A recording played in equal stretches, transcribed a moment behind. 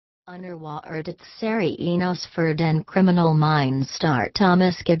Unerwartetes Serienaus für den Criminal Minds-Star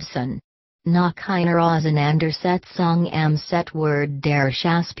Thomas Gibson. Nach einer Auseinandersetzung am Set wurde der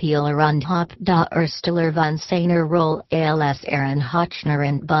Schauspieler und Hauptdarsteller von seiner Rolle als Aaron Hotchner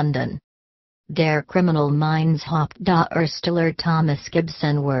entbunden. Der Criminal Minds-Hauptdarsteller Thomas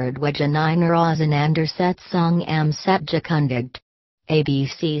Gibson wurde wegen einer Auseinandersetzung am Set gekündigt.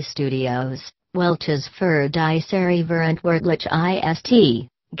 ABC Studios, welches für die Serie verantwortlich ist,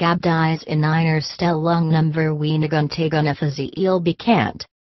 gab dies in einer Stellungnahme für wenigen Tagen offiziell bekannt.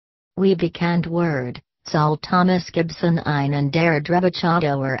 Wie bekannt wurde, soll Thomas Gibson einen der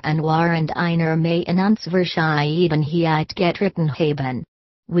Drehbuchautoren während einer Meinungsverschiedenheit getreten haben.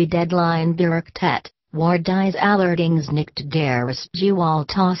 Wie Deadline berichtet, wurde dies allerdings nicht der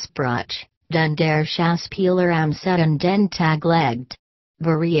Ausbruch, denn der Schauspieler am Set an den Tag legt.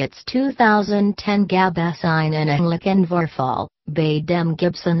 Bereits 2010 gab es einen ähnlichen Vorfall, bei dem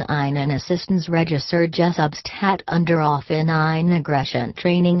Gibson einen Assistenzregisseur gesucht hat und daraufhin ein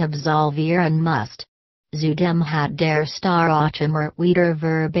Aggression-Training absolvieren musste. Zudem hat der Star auch immer wieder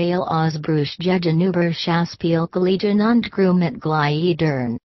verbal Ausbrüche gegenüber Schauspielkollegen und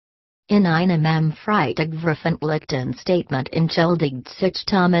Crew-Mitgliedern. In einem am Freitag veröffentlichten Statement entschuldigt sich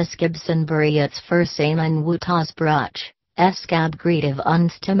Thomas Gibson bereits für seinen Wutausbruch. Es gab kreative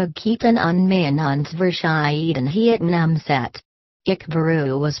Unstimmigkeiten und Meinungsverschiedenheiten am Set. Ich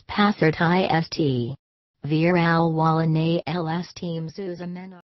bereue was passiert ist. Wir alle wollen als Team zusammen